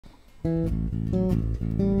Hello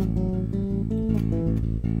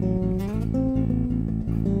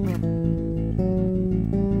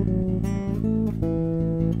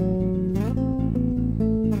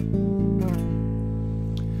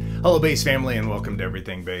bass family, and welcome to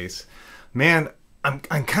Everything Bass. Man, I'm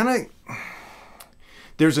kind of,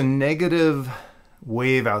 there's a negative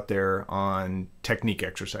wave out there on technique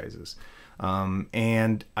exercises.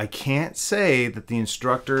 And I can't say that the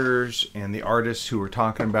instructors and the artists who are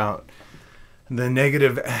talking about the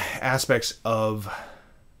negative aspects of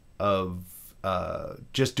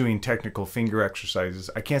just doing technical finger exercises,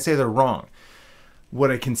 I can't say they're wrong. What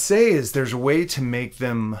I can say is there's a way to make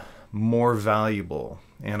them more valuable.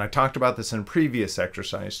 And I talked about this in a previous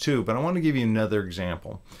exercise too, but I want to give you another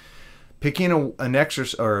example. Picking an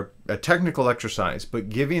exercise or a technical exercise, but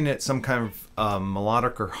giving it some kind of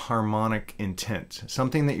melodic or harmonic intent,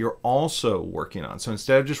 something that you're also working on. So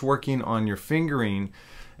instead of just working on your fingering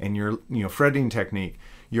and your fretting technique,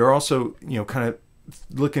 you're also kind of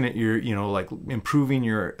looking at your like improving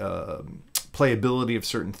your playability of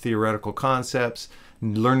certain theoretical concepts,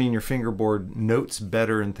 learning your fingerboard notes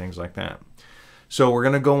better and things like that. So we're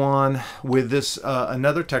going to go on with this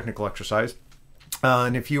another technical exercise.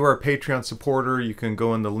 And if you are a Patreon supporter, you can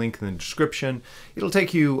go in the link in the description. It'll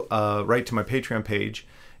take you right to my Patreon page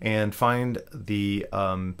and find the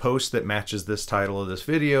post that matches this title of this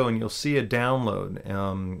video, and you'll see a download.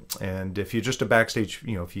 And if you're just a Backstage,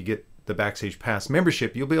 if you get the Backstage Pass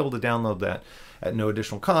membership, you'll be able to download that at no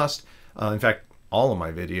additional cost. In fact, all of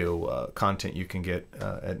my video content you can get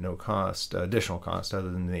at no cost, additional cost,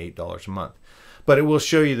 other than the $8 a month. But it will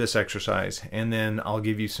show you this exercise, and then I'll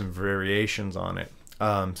give you some variations on it,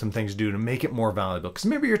 some things to do to make it more valuable. Because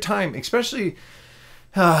maybe your time, especially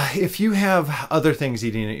if you have other things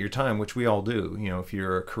eating at your time, which we all do. If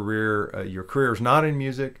you're a career, your career is not in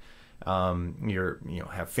music,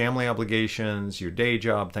 have family obligations, your day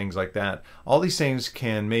job, things like that. All these things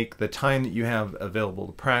can make the time that you have available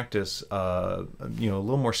to practice, a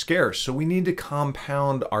little more scarce. So we need to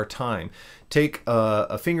compound our time. Take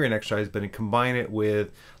a fingering exercise, but combine it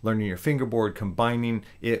with learning your fingerboard, combining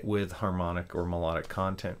it with harmonic or melodic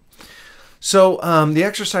content. So the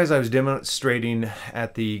exercise I was demonstrating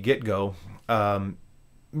at the get-go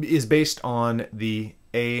is based on the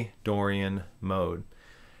A Dorian mode.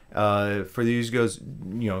 For these goes,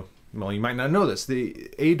 well, you might not know this. The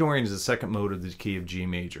A Dorian is the second mode of the key of G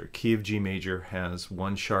major. Key of G major has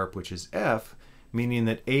one sharp, which is F, meaning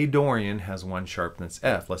that A Dorian has one sharp that's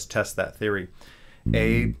F. Let's test that theory.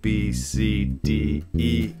 A, B, C, D,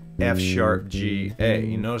 E, F sharp, G, A.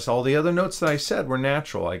 You notice all the other notes that I said were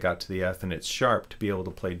natural. I got to the F and it's sharp to be able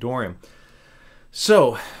to play Dorian.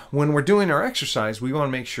 So when we're doing our exercise, we want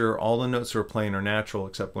to make sure all the notes we're playing are natural,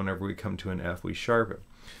 except whenever we come to an F, we sharpen.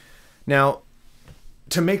 Now,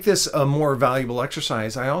 to make this a more valuable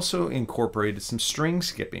exercise, I also incorporated some string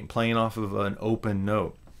skipping, playing off of an open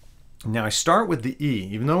note. Now I start with the E.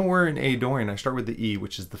 Even though we're in A Dorian, I start with the E,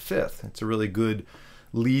 which is the fifth. It's a really good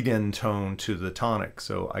lead-in tone to the tonic.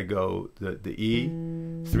 So I go the E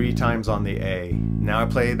 3 times on the A. Now I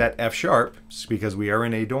play that F sharp, because we are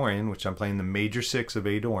in A Dorian, which I'm playing the major 6 of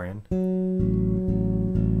A Dorian.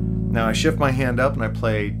 Now I shift my hand up and I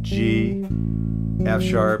play G, F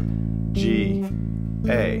sharp, G,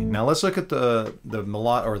 A. Now let's look at the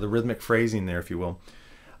melodic or the rhythmic phrasing there, if you will.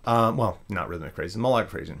 Well, not rhythmic phrasing, melodic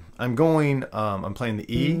phrasing. I'm playing the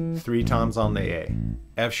E 3 times on the A,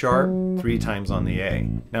 F sharp 3 times on the A.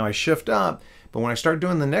 Now I shift up, but when I start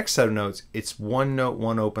doing the next set of notes, it's one note,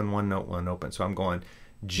 one open, one note, one open. So I'm going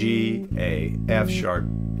G, A, F sharp,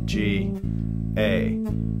 G, A.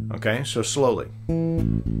 Okay, so slowly.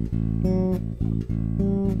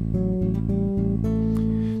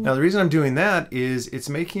 Now the reason I'm doing that is it's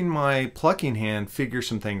making my plucking hand figure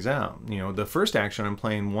some things out. The first action I'm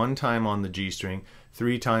playing 1 time on the G string,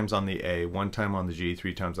 3 times on the A, 1 time on the G,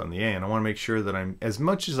 3 times on the A, and I want to make sure that I'm, as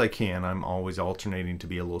much as I can, I'm always alternating to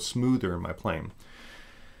be a little smoother in my playing.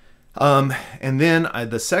 And then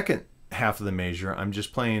the second half of the measure, I'm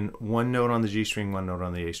just playing 1 note on the G string, 1 note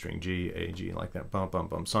on the A string, G, A, G, like that, bump, bump,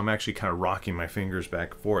 bump. So I'm actually kind of rocking my fingers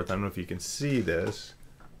back and forth. I don't know if you can see this.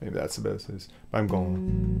 Maybe that's the best. But I'm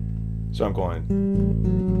going. So I'm going.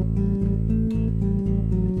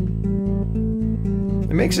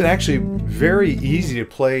 It makes it actually very easy to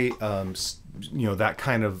play, that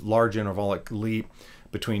kind of large intervallic leap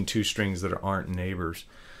between 2 strings that aren't neighbors.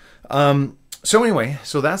 So anyway,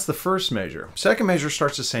 so that's the first measure. Second measure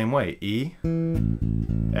starts the same way. E,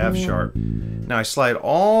 F sharp. Now I slide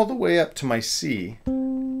all the way up to my C.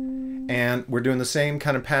 And we're doing the same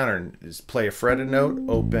kind of pattern. Is play a fretted note,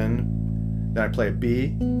 open, then I play a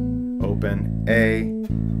B, open, A,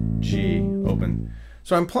 G, open.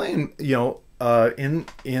 So I'm playing, you know,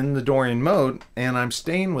 in the Dorian mode, and I'm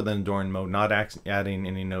staying within the Dorian mode, not adding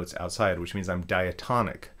any notes outside, which means I'm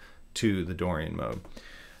diatonic to the Dorian mode,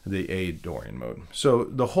 the A Dorian mode. So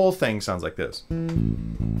the whole thing sounds like this.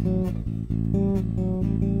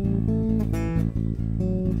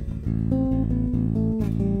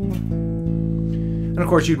 And of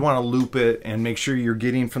course, you'd want to loop it and make sure you're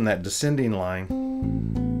getting from that descending line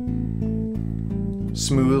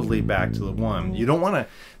smoothly back to the one. You don't want to,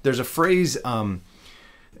 there's a phrase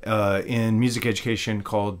in music education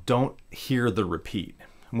called "don't hear the repeat."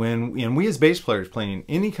 And we as bass players playing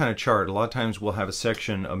any kind of chart, a lot of times we'll have a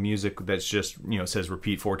section of music that's just, you know, says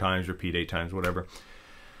repeat 4 times, repeat 8 times, whatever.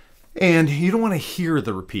 And you don't want to hear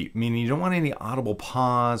the repeat, meaning you don't want any audible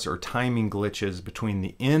pause or timing glitches between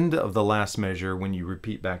the end of the last measure when you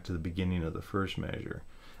repeat back to the beginning of the first measure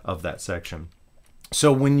of that section.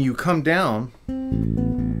 So when you come down,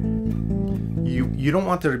 you don't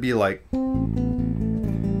want there to be like,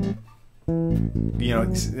 you know,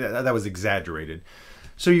 that was exaggerated.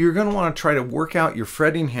 So you're going to want to try to work out your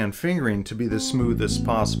fretting hand fingering to be the smoothest as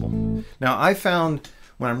possible. Now I found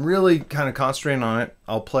when I'm really kind of concentrating on it,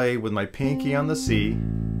 I'll play with my pinky on the C,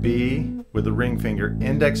 B with the ring finger,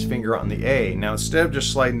 index finger on the A. Now instead of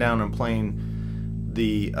just sliding down and playing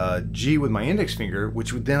the G with my index finger,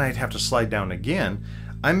 which would then I'd have to slide down again,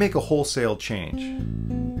 I make a wholesale change.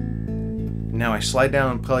 Now I slide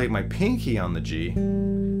down and play my pinky on the G,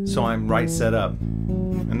 so I'm right set up.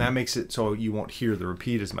 And that makes it so you won't hear the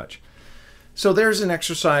repeat as much. So there's an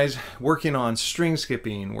exercise working on string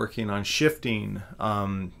skipping, working on shifting,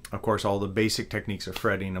 of course all the basic techniques of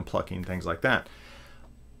fretting and plucking, things like that.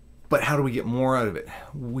 But how do we get more out of it?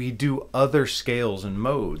 We do other scales and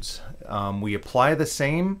modes. We apply the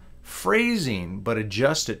same phrasing but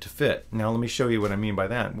adjust it to fit. Now let me show you what I mean by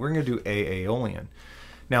that. We're going to do A Aeolian.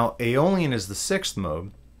 Now Aeolian is the 6th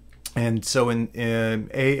mode. And so in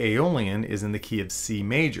A Aeolian is in the key of C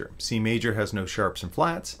major. C major has no sharps and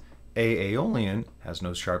flats. A Aeolian has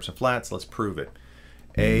no sharps and flats. Let's prove it.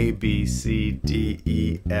 A, B, C, D,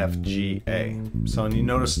 E, F, G, A. So you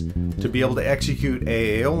notice to be able to execute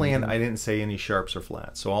A Aeolian, I didn't say any sharps or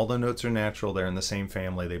flats. So all the notes are natural. They're in the same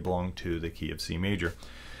family. They belong to the key of C major.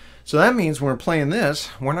 So that means when we're playing this,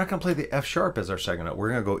 we're not going to play the F sharp as our second note.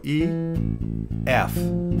 We're going to go E, F.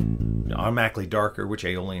 Automatically darker, which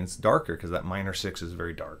Aeolian's darker because that minor 6 is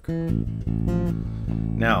very dark.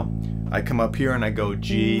 Now, I come up here and I go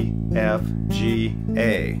G, F, G,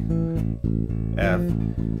 A, F,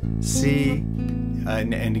 C,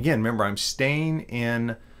 and again, remember I'm staying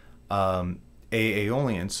in A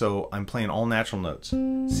Aeolian, so I'm playing all natural notes.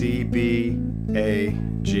 C, B, A,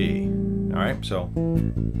 G. All right, so.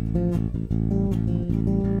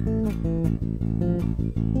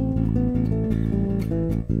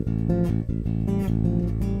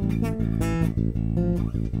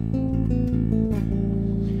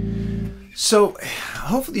 So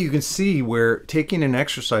hopefully you can see where taking an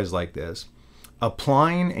exercise like this,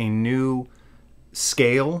 applying a new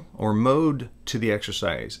scale or mode to the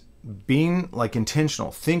exercise, being like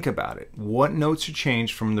intentional, think about it. What notes are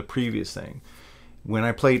changed from the previous thing? When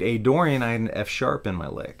I played A Dorian, I had an F sharp in my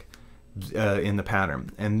lick in the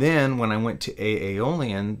pattern. And then when I went to A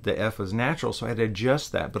Aeolian, the F was natural, so I had to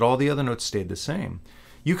adjust that. But all the other notes stayed the same.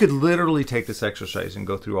 You could literally take this exercise and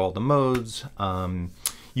go through all the modes.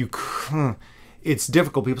 It's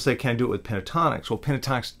difficult. People say, can I do it with pentatonics? Well,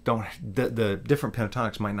 pentatonics don't, the different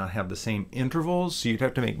pentatonics might not have the same intervals, so you'd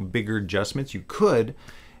have to make bigger adjustments. You could,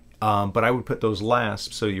 but I would put those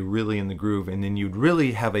last so you're really in the groove, and then you'd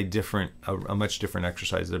really have a much different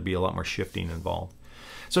exercise. There'd be a lot more shifting involved.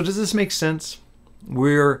 So does this make sense?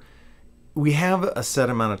 We have a set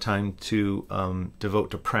amount of time to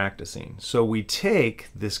devote to practicing. So we take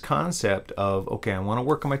this concept of, okay, I want to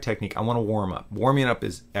work on my technique. I want to warm up. Warming up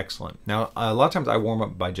is excellent. Now, a lot of times I warm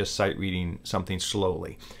up by just sight reading something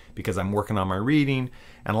slowly because I'm working on my reading.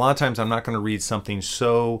 And a lot of times I'm not going to read something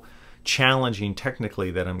so challenging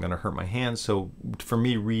technically that I'm going to hurt my hands. So for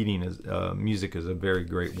me, reading is music is a very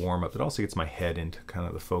great warm up. It also gets my head into kind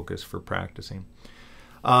of the focus for practicing.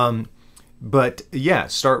 But yeah,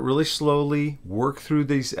 start really slowly, work through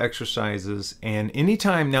these exercises, and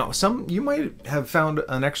anytime, now you might have found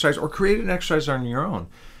an exercise or created an exercise on your own.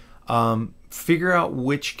 Figure out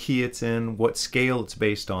which key it's in, what scale it's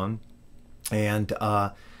based on, and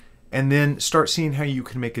then start seeing how you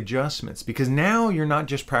can make adjustments, because now you're not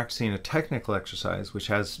just practicing a technical exercise, which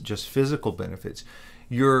has just physical benefits.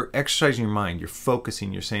 You're exercising your mind, you're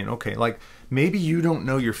focusing, you're saying, okay, like maybe you don't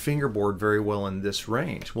know your fingerboard very well in this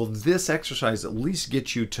range. Well, this exercise at least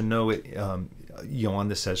gets you to know it on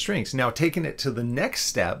the set of strings. Now, taking it to the next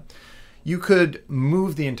step, you could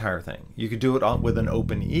move the entire thing. You could do it with an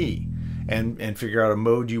open E and figure out a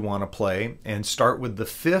mode you want to play and start with the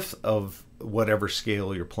fifth of whatever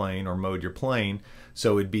scale you're playing or mode you're playing.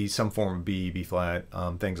 So it'd be some form of B, B flat,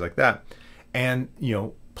 things like that. And,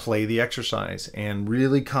 play the exercise and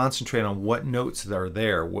really concentrate on what notes are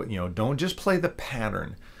there. Don't just play the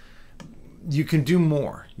pattern. You can do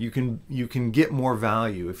more. You can get more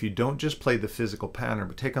value if you don't just play the physical pattern,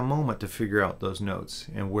 but take a moment to figure out those notes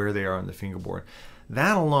and where they are on the fingerboard.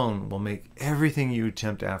 That alone will make everything you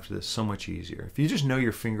attempt after this so much easier. If you just know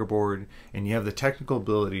your fingerboard and you have the technical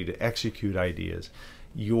ability to execute ideas,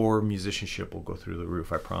 your musicianship will go through the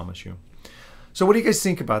roof, I promise you. So what do you guys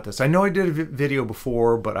think about this? I know I did a video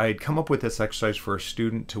before, but I had come up with this exercise for a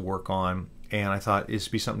student to work on, and I thought it'd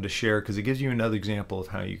be something to share because it gives you another example of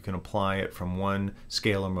how you can apply it from one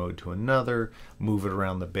scalar mode to another, move it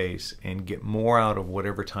around the bass, and get more out of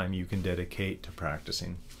whatever time you can dedicate to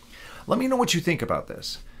practicing. Let me know what you think about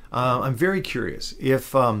this. I'm very curious.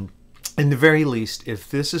 If, in the very least, if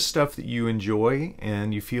this is stuff that you enjoy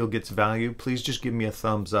and you feel gets value, please just give me a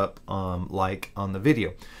thumbs up, like on the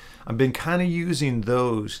video. I've been kind of using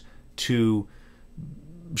those to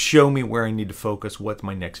show me where I need to focus, what's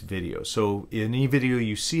my next video. So in any video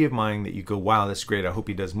you see of mine that you go, wow, that's great, I hope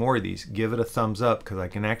he does more of these, give it a thumbs up, because I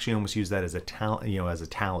can actually almost use that as a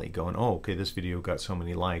tally, going, oh, okay, this video got so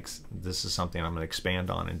many likes, this is something I'm going to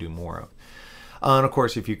expand on and do more of. And of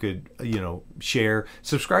course, if you could, share,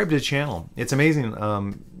 subscribe to the channel. It's amazing.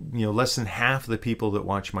 Less than half of the people that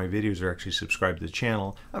watch my videos are actually subscribed to the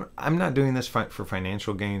channel. I'm not doing this for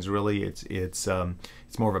financial gains, really. It's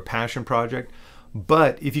more of a passion project.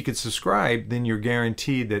 But if you could subscribe, then you're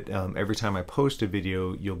guaranteed that every time I post a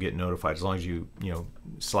video, you'll get notified. As long as you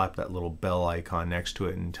slap that little bell icon next to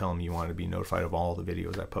it and tell them you want to be notified of all the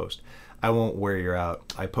videos I post. I won't wear you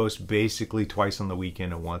out. I post basically twice on the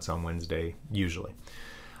weekend and once on Wednesday, usually.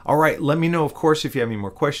 All right, let me know, of course, if you have any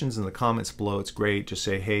more questions in the comments below. It's great. Just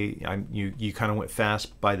say, hey, you kind of went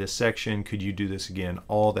fast by this section. Could you do this again?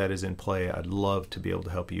 All that is in play. I'd love to be able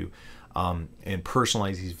to help you and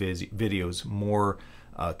personalize these videos more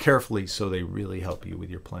carefully so they really help you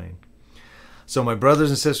with your playing. So my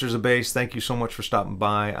brothers and sisters of bass, thank you so much for stopping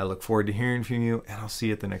by. I look forward to hearing from you, and I'll see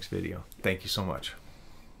you at the next video. Thank you so much.